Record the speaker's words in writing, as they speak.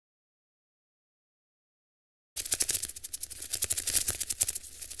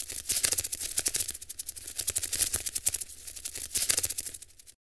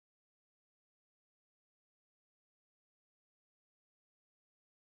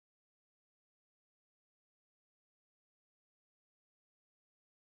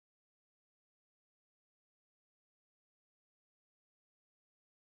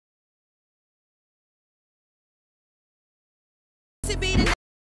to be the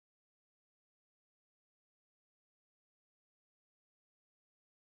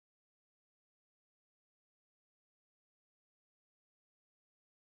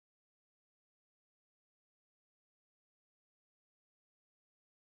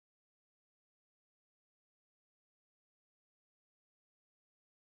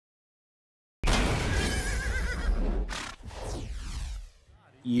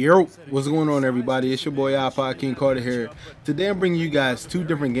Yo, what's going on, everybody? It's your boy iPodKingCarter here. Today I'm bringing you guys two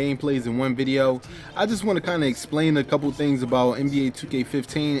different gameplays in one video. I just want to kind of explain a couple things about NBA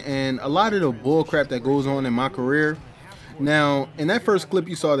 2K15 and a lot of the bullcrap that goes on in my career. Now, in that first clip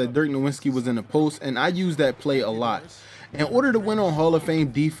you saw that Dirk Nowitzki was in the post, and I use that play a lot. In order to win on Hall of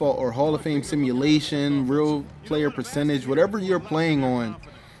Fame default or Hall of Fame simulation, real player percentage, whatever you're playing on,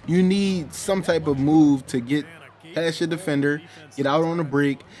 you need some type of move to get past your defender, get out on the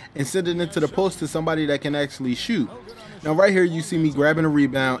break, and send it into the post to somebody that can actually shoot. Now right here you see me grabbing a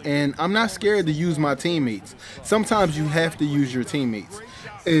rebound, and I'm not scared to use my teammates. Sometimes you have to use your teammates.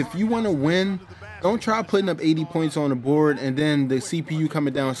 If you want to win, don't try putting up 80 points on the board and then the CPU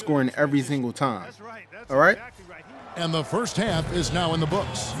coming down scoring every single time. Alright? And the first half is now in the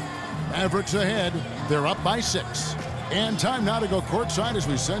books. Mavericks ahead, they're up by 6. And time now to go courtside as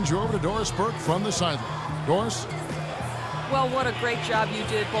we send you over to Doris Burke from the sideline. Doris? Well, what a great job you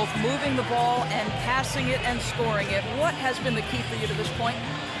did, both moving the ball and passing it and scoring it. What has been the key for you to this point?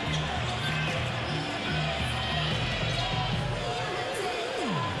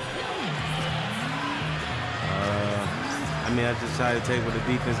 I just try to take what the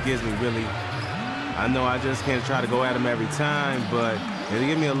defense gives me, really. I know I just can't try to go at them every time, but if they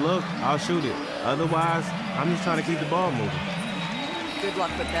give me a look, I'll shoot it. Otherwise, I'm just trying to keep the ball moving. Good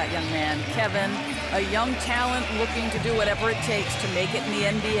luck with that, young man. Kevin, a young talent looking to do whatever it takes to make it in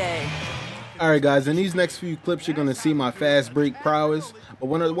the NBA. Alright guys, in these next few clips you're going to see my fast break prowess, but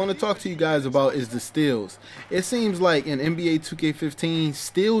what I want to talk to you guys about is the steals. It seems like in NBA 2K15,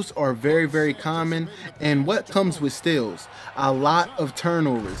 steals are very, very common, and what comes with steals? A lot of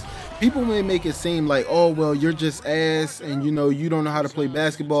turnovers. People may make it seem like, oh well, you're just ass and you don't know how to play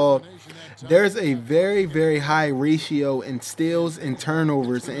basketball. There's a very, very high ratio in steals and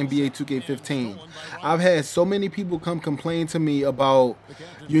turnovers in NBA 2K15. I've had so many people come complain to me about,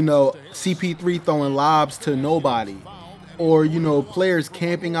 CP3 throwing lobs to nobody. Or, players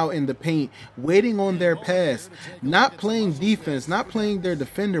camping out in the paint, waiting on their pass, not playing defense, not playing their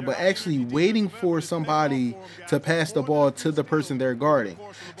defender, but actually waiting for somebody to pass the ball to the person they're guarding.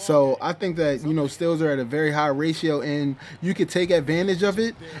 So I think that, steals are at a very high ratio, and you can take advantage of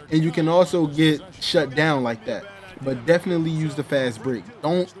it, and you can also get shut down like that. But definitely use the fast break.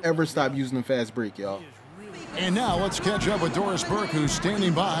 Don't ever stop using the fast break, y'all. And now let's catch up with Doris Burke, who's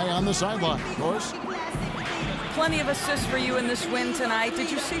standing by on the sideline. Doris? Plenty of assists for you in this win tonight. Did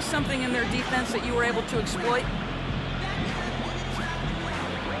you see something in their defense that you were able to exploit?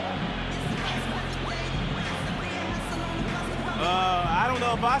 I don't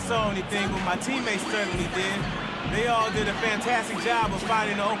know if I saw anything, but my teammates certainly did. They all did a fantastic job of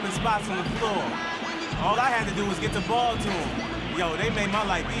finding the open spots on the floor. All I had to do was get the ball to them. Yo, they made my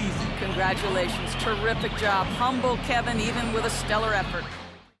life easy. Congratulations. Terrific job. Humble Kevin, even with a stellar effort.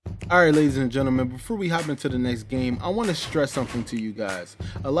 Alright, ladies and gentlemen, before we hop into the next game, I want to stress something to you guys.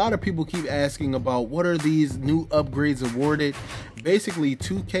 A lot of people keep asking about what are these new upgrades awarded. Basically,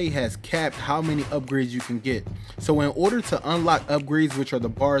 2K has capped how many upgrades you can get. So in order to unlock upgrades, which are the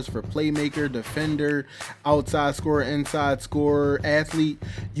bars for playmaker, defender, outside scorer, inside scorer, athlete,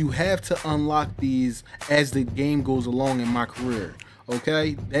 you have to unlock these as the game goes along in my career.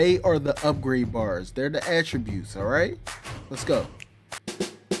 Okay? They are the upgrade bars. They're the attributes, alright? Let's go.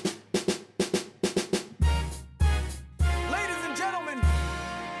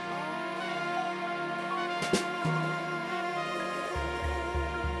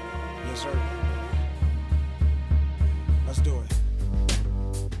 Yes, sir. Let's do it.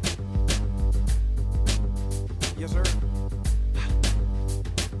 Yes, sir.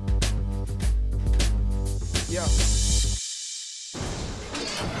 Yeah.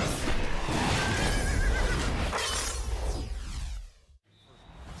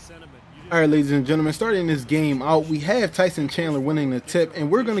 Alright, ladies and gentlemen, starting this game out, we have Tyson Chandler winning the tip,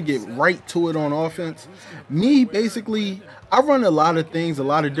 and we're going to get right to it on offense. Me, basically, I run a lot of things, a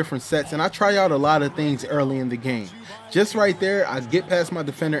lot of different sets, and I try out a lot of things early in the game. Just right there, I get past my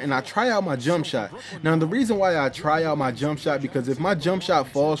defender, and I try out my jump shot. Now, the reason why I try out my jump shot, because if my jump shot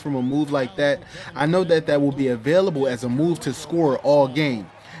falls from a move like that, I know that that will be available as a move to score all game.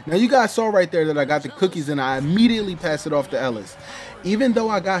 Now you guys saw right there that I got the cookies and I immediately passed it off to Ellis. Even though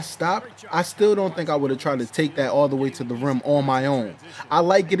I got stopped, I still don't think I would have tried to take that all the way to the rim on my own. I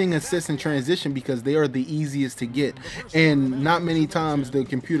like getting assists in transition because they are the easiest to get. And not many times the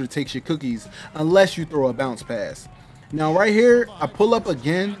computer takes your cookies unless you throw a bounce pass. Now right here, I pull up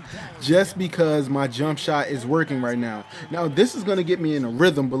again just because my jump shot is working right now. Now this is going to get me in a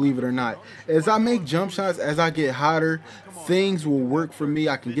rhythm, believe it or not. As I make jump shots, as I get hotter, things will work for me.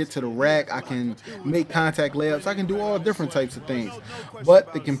 I can get to the rack, I can make contact layups, I can do all different types of things.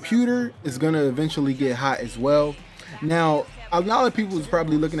 But the computer is going to eventually get hot as well. Now, a lot of people is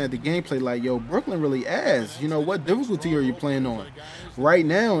probably looking at the gameplay like, yo, Brooklyn really ass. You know, what difficulty are you playing on? Right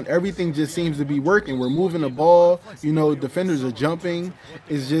now, everything just seems to be working. We're moving the ball. You know, defenders are jumping.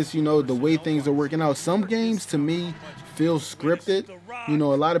 It's just, you know, the way things are working out. Some games, to me, feel scripted. You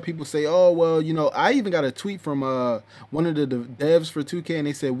know, a lot of people say, oh, well, you know, I even got a tweet from one of the devs for 2K, and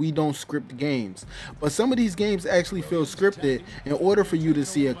they said, we don't script games. But some of these games actually feel scripted in order for you to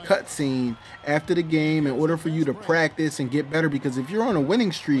see a cutscene after the game, in order for you to practice and get better, because if you're on a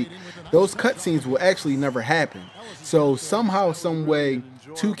winning streak, those cutscenes will actually never happen. So somehow, some way,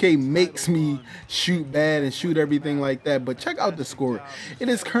 2K makes me shoot bad and shoot everything like that. But check out the score. It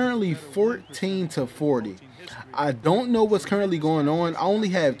is currently 14-40. I don't know what's currently going on. I only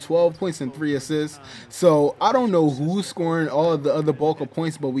have 12 points and 3 assists. So I don't know who's scoring all of the other bulk of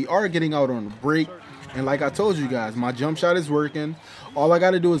points, but we are getting out on the break. And like I told you guys, my jump shot is working. All I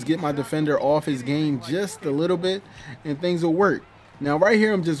got to do is get my defender off his game just a little bit, and things will work. Now right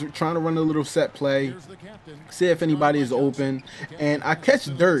here, I'm just trying to run a little set play, see if anybody is open, and I catch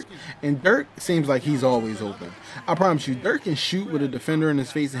Dirk, and Dirk seems like he's always open. I promise you, Dirk can shoot with a defender in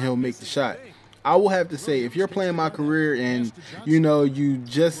his face and he'll make the shot. I will have to say, if you're playing my career and, you know, you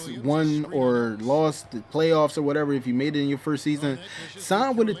just won or lost the playoffs or whatever, if you made it in your first season,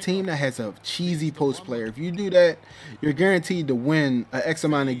 sign with a team that has a cheesy post player. If you do that, you're guaranteed to win an X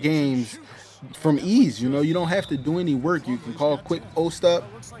amount of games from ease. You know, you don't have to do any work. You can call a quick post up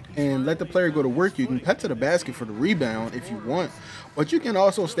and let the player go to work. You can cut to the basket for the rebound if you want, but you can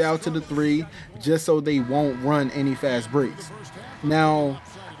also stay out to the 3 just so they won't run any fast breaks. Now,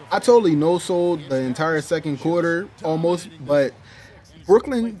 I totally no-sold the entire second quarter almost, but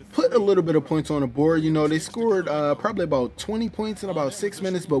Brooklyn put a little bit of points on the board. You know, they scored probably about 20 points in about 6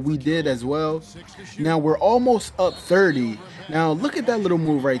 minutes, but we did as well. Now we're almost up 30. Now look at that little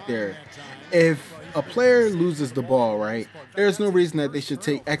move right there. If a player loses the ball, right, there's no reason that they should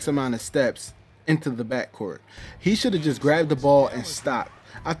take X amount of steps into the backcourt. He should have just grabbed the ball and stopped.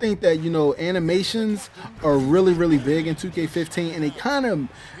 I think that, you know, animations are really, really big in 2K15, and they kind of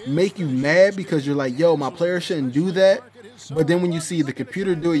make you mad because you're like, yo, my player shouldn't do that. But then when you see the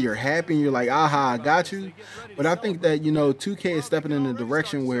computer do it, you're happy and you're like, aha, I got you. But I think that, you know, 2K is stepping in a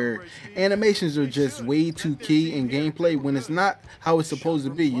direction where animations are just way too key in gameplay when it's not how it's supposed to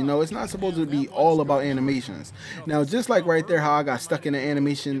be. You know, it's not supposed to be all about animations. Now, just like right there, how I got stuck in the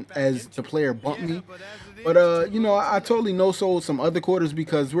animation as the player bumped me. But, you know, I totally no-sold some other quarters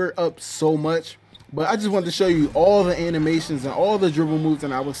because we're up so much. But I just wanted to show you all the animations and all the dribble moves,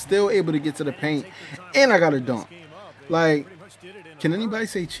 and I was still able to get to the paint, and I got a dunk. Like, can anybody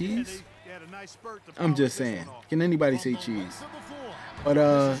say cheese? I'm just saying. Can anybody say cheese? But,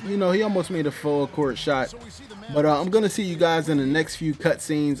 you know, he almost made a full court shot. But I'm going to see you guys in the next few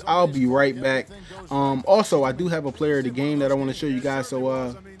cutscenes. I'll be right back. Also, I do have a player of the game that I want to show you guys,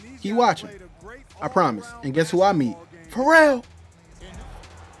 so keep watching. I promise. And guess who I meet? Pharrell.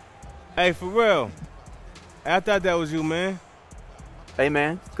 Hey, Pharrell. I thought that was you, man. Hey,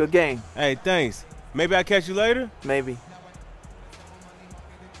 man. Good game. Hey, thanks. Maybe I'll catch you later? Maybe.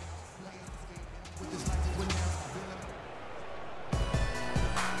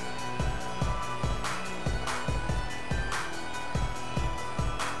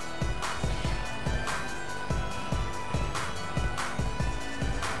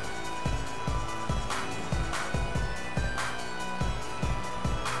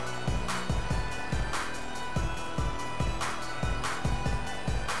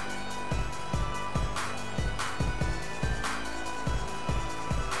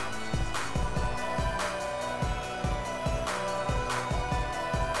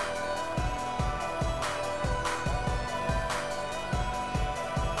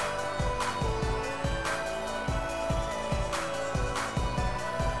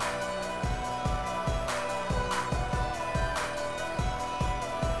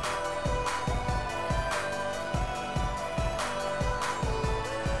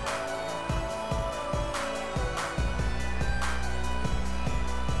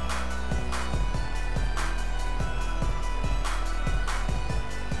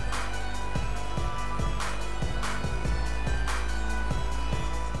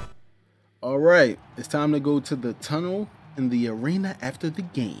 All right, it's time to go to the tunnel in the arena after the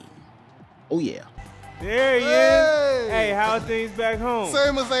game. Oh yeah. There he is. Hey, how are things back home?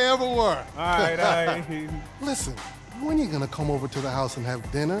 Same as they ever were. All right. Listen, when are you gonna come over to the house and have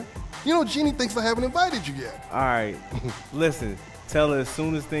dinner? You know, Jeannie thinks I haven't invited you yet. All right. Listen, tell her as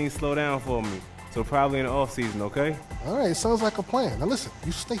soon as things slow down for me. So probably in the off season, okay? All right, sounds like a plan. Now listen,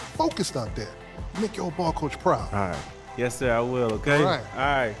 you stay focused out there. You make your old ball coach proud. All right. Yes, sir, I will, okay? All right. All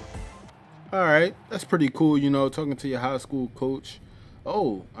right. All right, that's pretty cool, you know, talking to your high school coach.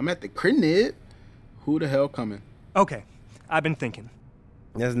 Oh, I'm at the crib. Who the hell coming? Okay, I've been thinking.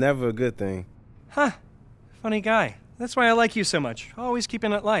 That's never a good thing. Huh, funny guy. That's why I like you so much. Always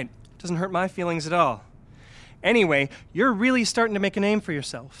keeping it light. Doesn't hurt my feelings at all. Anyway, you're really starting to make a name for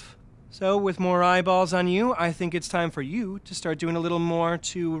yourself. So with more eyeballs on you, I think it's time for you to start doing a little more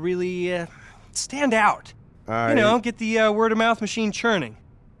to really stand out. All right. You know, get the word-of-mouth machine churning.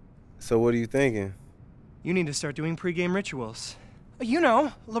 So what are you thinking? You need to start doing pregame rituals. You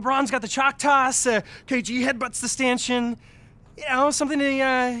know, LeBron's got the chalk toss, KG headbutts the stanchion. You know, something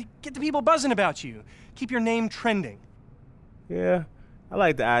to get the people buzzing about you. Keep your name trending. Yeah, I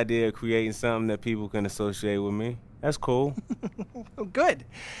like the idea of creating something that people can associate with me. That's cool. Oh, good.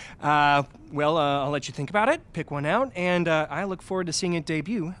 Well, I'll let you think about it, pick one out, and I look forward to seeing it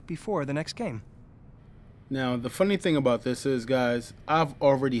debut before the next game. Now, the funny thing about this is, guys, I've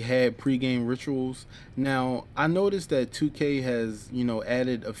already had pregame rituals. Now, I noticed that 2K has, you know,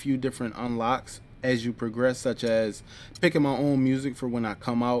 added a few different unlocks as you progress, such as picking my own music for when I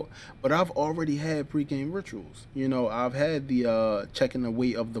come out. But I've already had pregame rituals. You know, I've had the checking the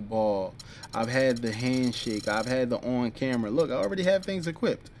weight of the ball. I've had the handshake. I've had the on camera. Look, I already have things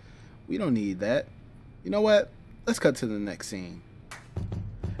equipped. We don't need that. You know what? Let's cut to the next scene.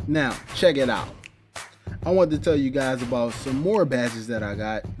 Now, check it out. I wanted to tell you guys about some more badges that I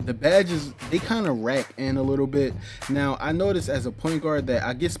got. The badges, they kind of rack in a little bit. Now, I noticed as a point guard that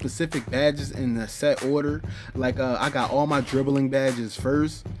I get specific badges in the set order. Like, I got all my dribbling badges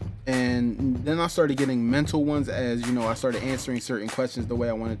first. And then I started getting mental ones as, you know, I started answering certain questions the way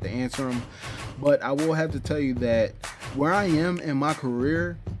I wanted to answer them. But I will have to tell you that where I am in my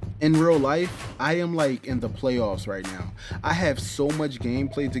career, in real life, I am like in the playoffs right now. I have so much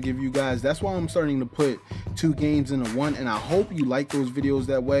gameplay to give you guys. That's why I'm starting to put 2 games into one, and I hope you like those videos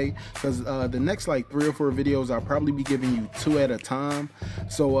that way, because the next like 3 or 4 videos I'll probably be giving you 2 at a time.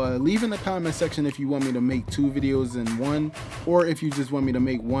 So leave in the comment section if you want me to make 2 videos in one, or if you just want me to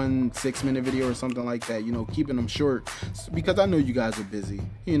make 1 6-minute video or something like that, you know, keeping them short, because I know you guys are busy.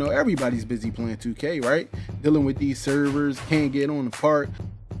 You know, everybody's busy playing 2K, right? Dealing with these servers, can't get on the part.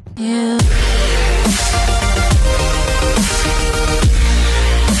 Yeah.